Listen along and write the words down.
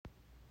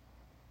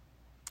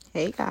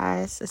Hey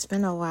guys, it's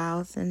been a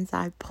while since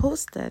I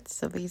posted,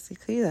 so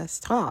basically, let's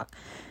talk.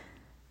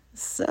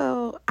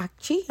 So,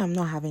 actually, I'm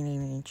not having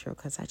any intro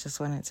because I just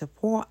wanted to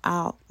pour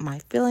out my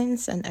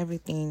feelings and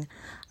everything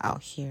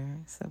out here.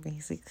 So,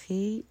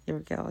 basically, your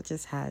girl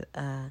just had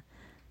a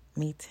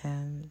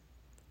midterm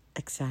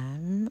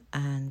exam,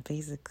 and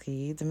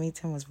basically, the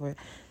midterm was worth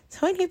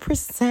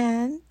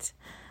 20%.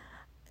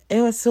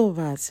 It was so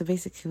bad. So,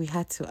 basically, we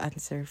had to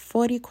answer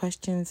 40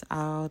 questions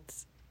out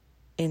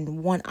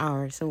in 1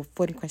 hour. So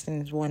 40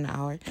 questions, 1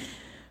 hour.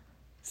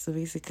 So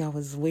basically, I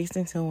was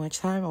wasting so much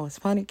time. I was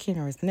panicking.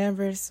 I was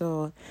nervous.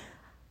 So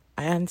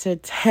I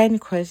answered 10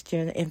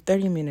 questions in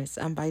 30 minutes.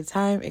 And by the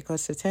time it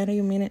got to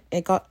 30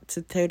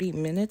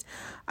 minutes,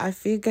 I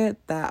figured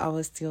that I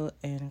was still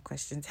in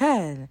question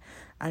 10.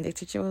 And the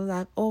teacher was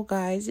like, oh,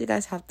 guys, you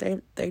guys have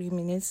 30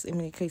 minutes. In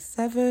my case,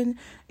 7.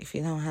 If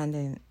you don't hand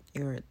in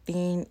your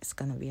thing, it's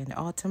going to be an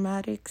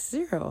automatic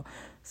 0.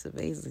 So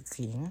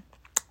basically,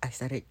 I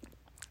started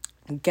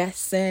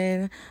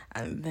guessing,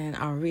 and then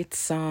I'll read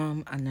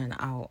some, and then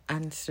I'll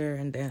answer,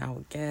 and then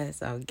I'll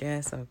guess,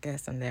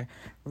 and then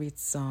read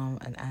some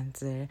and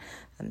answer.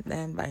 And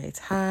then by the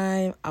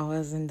time I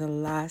was in the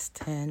last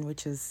 10,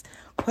 which is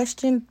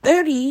question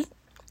 30,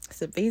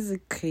 so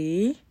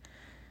basically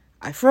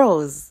I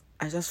froze.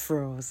 I just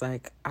froze.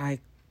 Like, I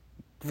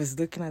was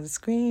looking at the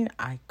screen,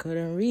 I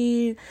couldn't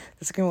read.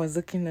 The screen was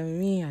looking at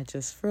me. I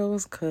just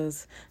froze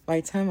because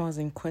by the time I was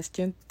in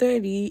question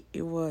 30,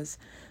 it was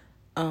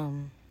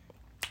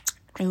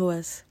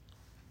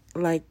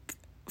like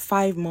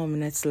 5 more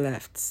minutes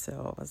left.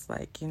 So I was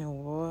like, you know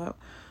what?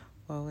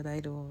 What would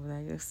I do? What would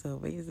I do? So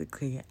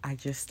basically, I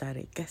just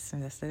started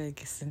guessing. I started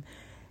guessing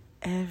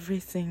every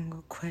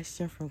single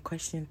question from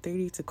question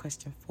 30 to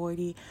question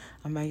 40.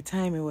 And by the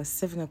time it was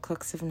 7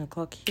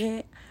 o'clock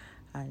hit,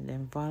 and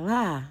then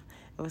voila,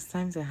 it was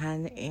time to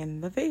hand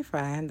in the paper.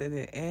 I handed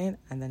it in,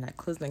 and then I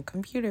closed my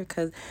computer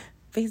because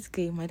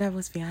basically my dad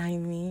was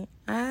behind me.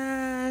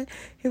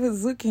 He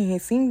was looking, he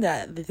seen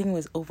that the thing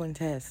was open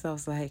test. So I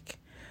was like,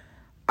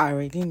 I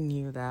already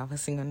knew that I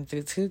wasn't going to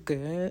do too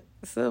good.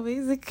 So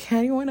basically,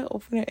 I didn't want to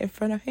open it in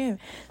front of him.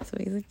 So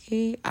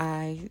basically,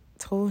 I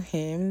told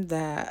him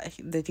that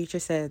the teacher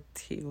said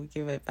he would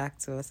give it back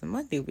to us on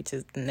Monday, which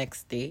is the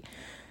next day.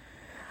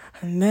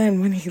 And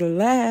then when he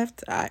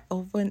left, I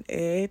opened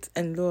it,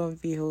 and lo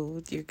and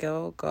behold, your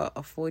girl got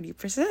a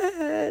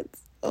 40%.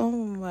 Oh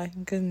my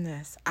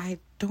goodness. I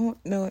don't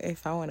know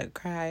if I want to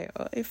cry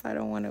or if I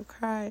don't want to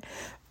cry.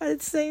 But at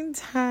the same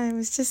time,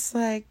 it's just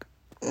like,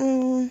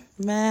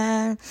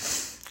 man.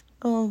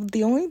 Oh,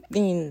 the only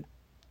thing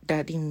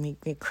that didn't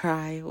make me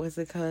cry was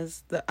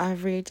because the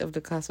average of the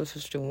class was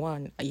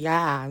 51.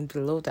 Yeah, I'm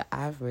below the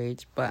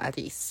average, but at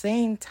the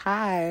same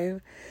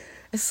time,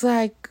 it's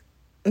like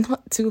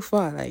not too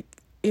far.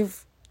 Like,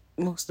 if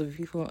most of the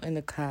people in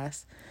the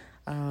class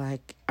are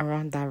like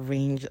around that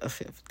range of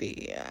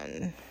 50,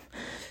 and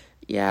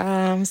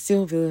yeah, I'm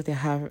still below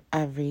the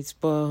average,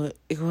 but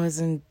it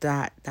wasn't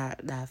that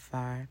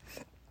far.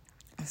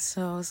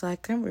 So I was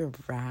like, can we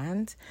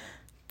rant?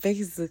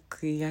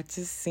 Basically, I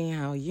just seen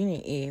how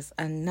uni is,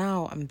 and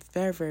now I'm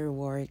very, very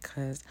worried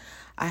because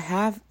I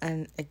have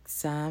an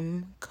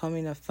exam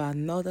coming up for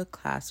another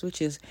class,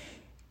 which is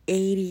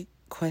 80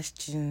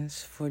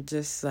 questions for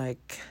just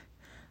like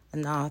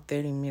an hour,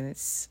 30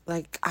 minutes.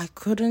 Like, I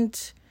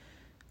couldn't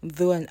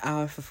do an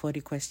hour for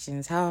 40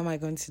 questions. How am I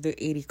going to do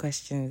 80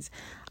 questions?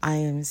 I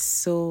am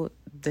so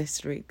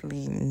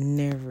desperately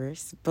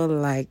nervous, but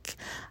like,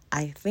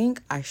 I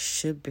think I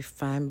should be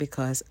fine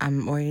because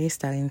I'm already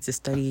starting to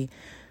study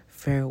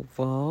very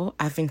well.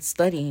 I've been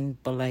studying,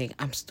 but like,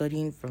 I'm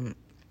studying from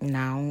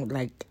now.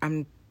 Like,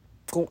 I'm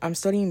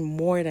studying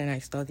more than I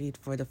studied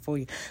for the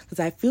 40, because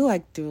I feel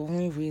like the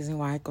only reason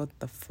why I got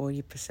the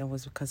 40%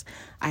 was because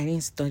I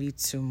didn't study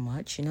too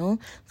much,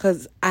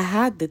 because I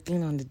had the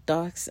thing on the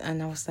docs,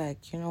 and I was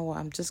like, you know what,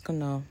 I'm just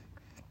gonna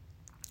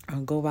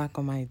go back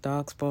on my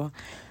docs. But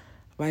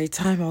by the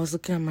time I was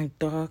looking at my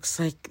docs,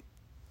 like,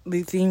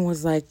 the thing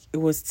was like, it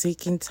was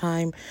taking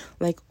time.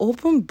 Like,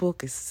 open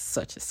book is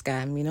such a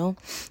scam,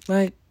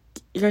 like,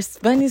 you're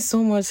spending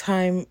so much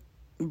time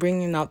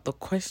bringing out the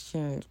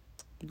questions,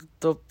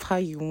 the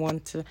part you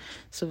want to,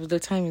 so the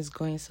time is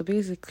going. So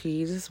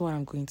basically, this is what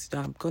I'm going to do.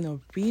 I'm going to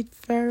read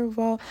very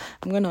well.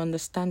 I'm going to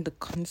understand the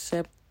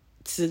concept,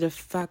 to the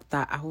fact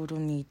that I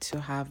wouldn't need to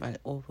have an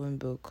open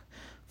book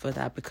for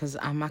that, because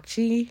I'm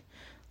actually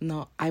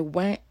no, I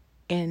went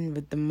in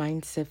with the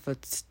mindset for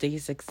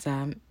today's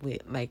exam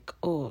with like,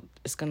 oh,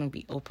 it's gonna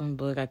be open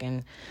book. I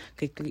can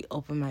quickly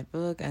open my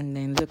book and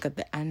then look at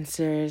the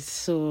answers.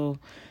 So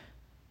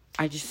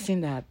I just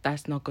think that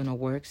that's not gonna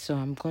work. So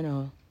I'm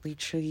gonna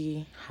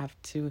literally have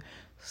to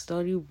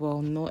study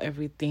well, know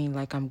everything,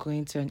 like I'm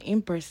going to an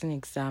in-person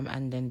exam,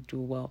 and then do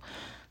well.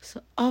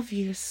 So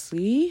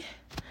obviously,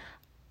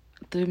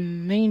 the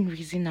main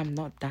reason I'm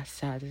not that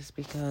sad is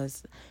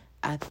because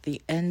at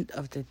the end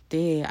of the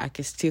day, I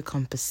can still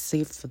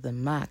compensate for the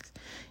marks,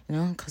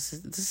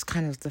 because this is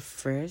kind of the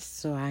first,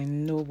 so I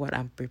know what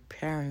I'm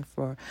preparing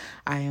for.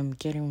 I am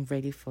getting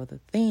ready for the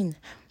thing.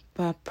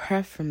 But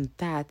apart from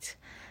that,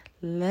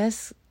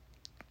 let's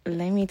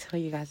let me tell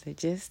you guys a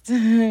gist.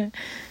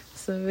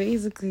 So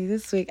basically,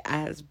 this week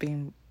has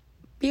been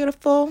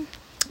beautiful,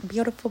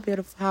 beautiful,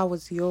 beautiful. How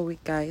was your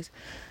week, guys?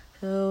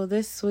 So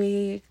this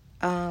week,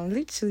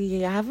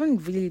 literally, I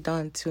haven't really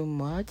done too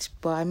much,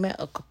 but I met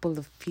a couple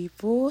of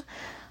people.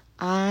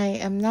 I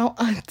am now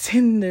on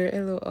Tinder.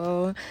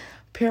 LOL.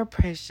 Peer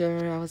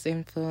pressure. I was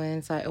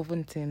influenced. I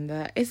opened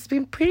Tinder. It's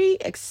been pretty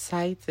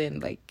exciting.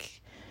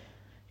 Like,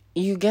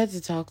 you get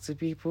to talk to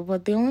people,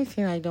 but the only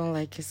thing I don't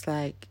like is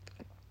like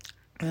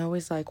I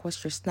always like,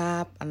 what's your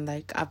snap? And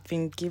like, I've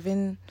been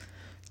given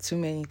too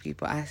many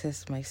people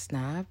access to my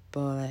snap,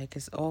 but like,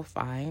 it's all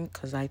fine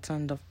because I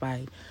turned off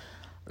my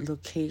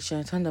location,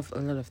 I turned off a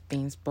lot of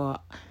things.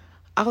 But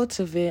out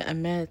of it, I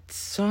met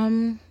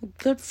some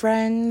good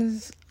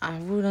friends. I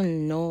wouldn't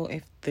know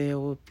if they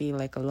would be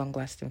like a long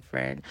lasting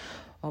friend,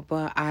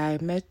 but I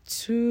met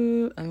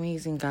two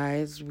amazing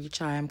guys,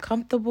 which I am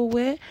comfortable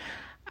with.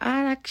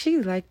 I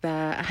actually like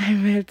that. I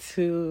met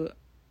two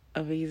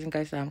amazing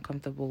guys that I'm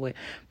comfortable with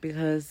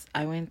because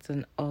I went to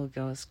an all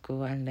girls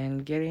school, and then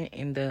getting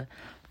in the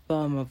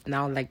form of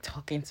now like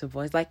talking to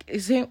boys. Like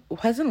it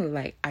wasn't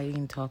like I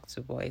didn't talk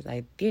to boys.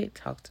 I did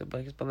talk to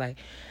boys, but like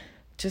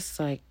just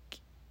like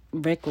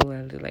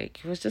regularly.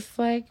 Like it was just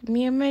like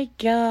me and my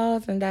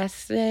girls, and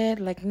that's it.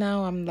 Like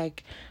now I'm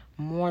like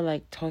more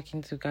like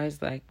talking to guys.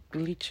 Like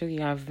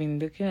literally I've been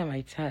looking at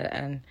my chat,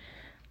 and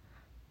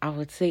I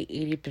would say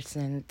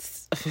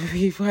 80% of the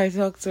people I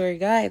talk to are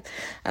guys,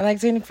 and like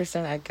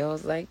 20% are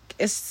girls. Like,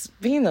 it's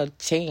been a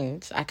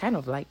change. I kind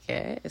of like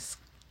it. It's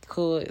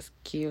cool, it's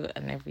cute,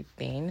 and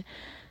everything.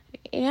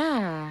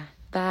 Yeah,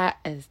 that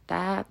is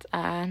that.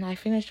 And I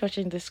finished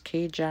watching this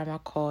K-drama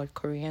called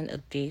Korean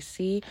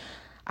Odyssey.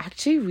 I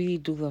actually really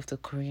do love the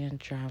Korean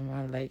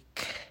drama.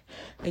 Like,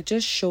 it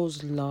just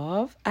shows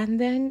love, and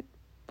then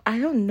I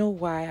don't know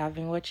why I've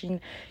been watching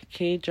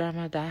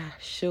K-drama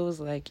that shows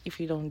like if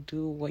you don't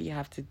do what you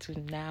have to do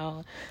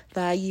now,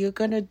 that you're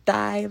gonna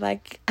die.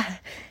 Like,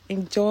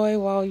 enjoy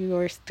while you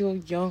are still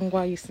young,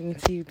 while you seem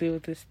to do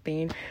this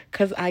thing.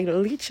 Cause I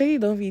literally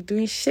don't be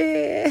doing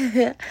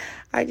shit.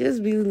 I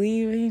just be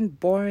leaving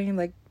boring.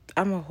 Like,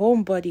 I'm a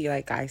homebody.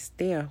 Like, I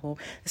stay at home.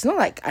 It's not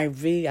like I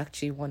really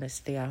actually want to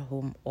stay at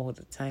home all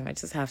the time. I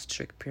just have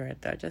strict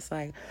parents that are just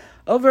like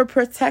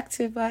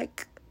overprotective.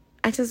 Like,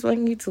 I just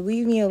want you to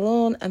leave me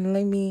alone and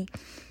let me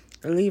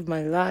live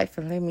my life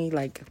and let me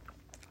like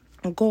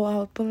go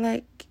out. But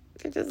like,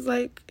 you're just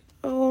like,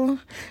 oh,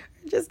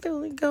 you're just the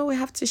only girl we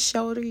have to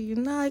shelter you.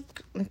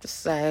 Like, I'm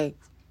just like,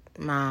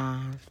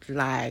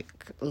 like,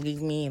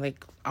 leave me.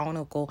 Like, I want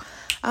to go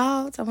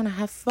out. I want to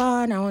have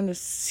fun. I want to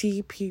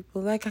see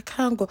people. Like, I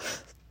can't go.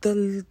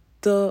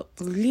 The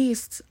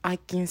least I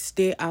can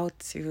stay out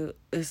till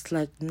is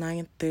like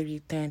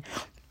 9:30, 10.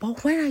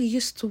 But when I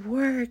used to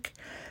work,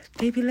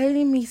 they be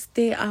letting me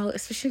stay out,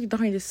 especially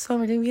during the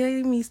summer. They be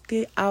letting me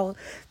stay out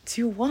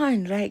till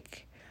 1.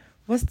 Like,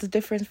 what's the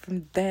difference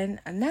from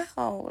then and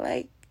now?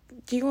 Like,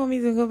 do you want me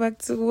to go back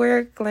to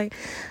work? Like,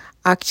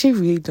 I actually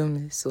really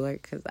don't miss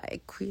work because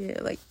I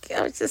quit. Like,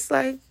 I was just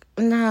like,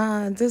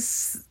 nah,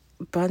 this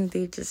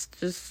bondage is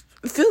just,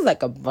 it feels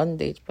like a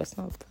bondage, but it's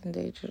not a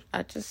bondage.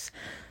 I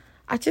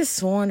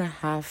just want to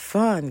have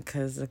fun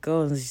because the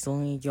girl is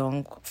only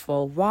young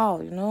for a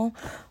while, you know?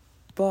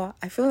 But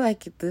I feel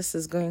like this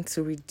is going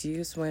to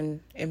reduce when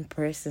in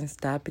person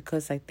start,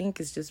 because I think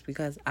it's just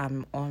because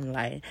I'm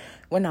online.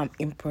 When I'm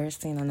in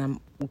person and I'm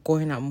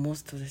going out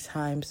most of the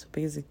time, so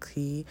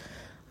basically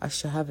I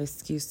should have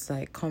excuse to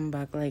like come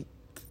back like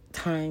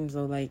times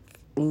or like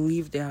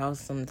leave the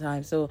house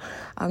sometimes. So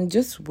I'm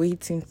just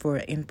waiting for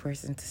in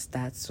person to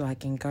start so I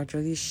can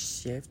gradually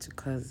shift,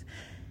 because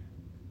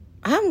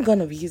I'm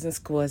gonna be using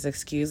school as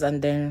excuse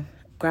and then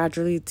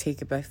gradually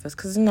take it by force.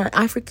 Because in our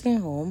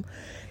African home,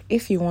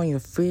 if you want your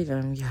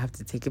freedom, you have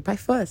to take it by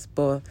force.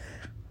 But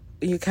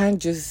you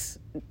can't just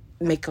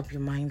make up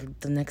your mind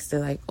the next day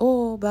like,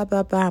 oh, blah,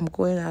 blah, blah, I'm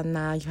going out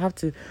now. You have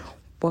to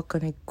work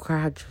on it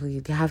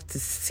gradually. They have to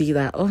see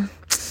that, oh,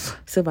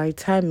 so by the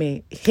time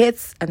it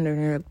hits and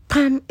then,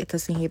 bam, it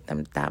doesn't hit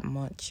them that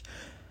much.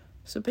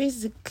 So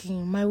basically,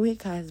 my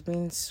week has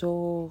been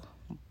so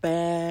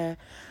bad.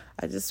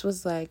 I just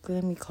was like,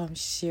 let me come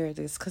share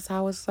this. Because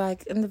I was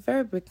like, in the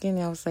very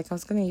beginning, I was like, I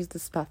was going to use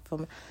this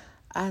platform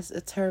as a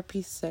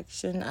therapy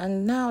section.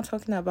 And now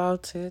talking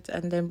about it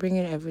and then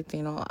bringing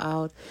everything all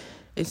out,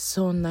 it's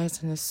so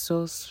nice and it's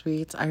so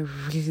sweet. I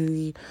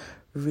really,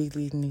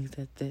 really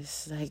needed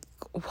this. Like,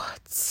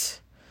 what?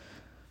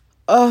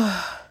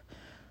 Oh.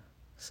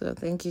 So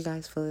thank you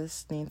guys for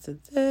listening to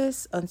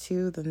this.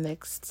 Until the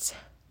next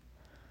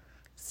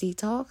Z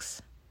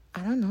Talks.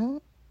 I don't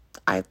know.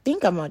 I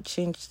think I'm gonna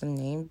change the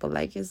name, but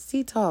like, it's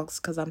Z Talks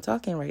because I'm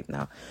talking right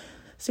now.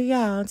 So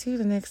yeah, until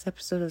the next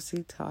episode of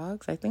Z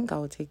Talks, I think I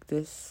will take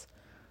this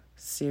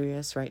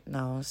serious right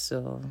now.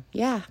 So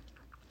yeah.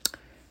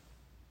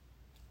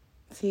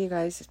 See you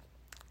guys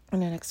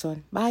in the next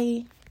one.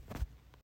 Bye.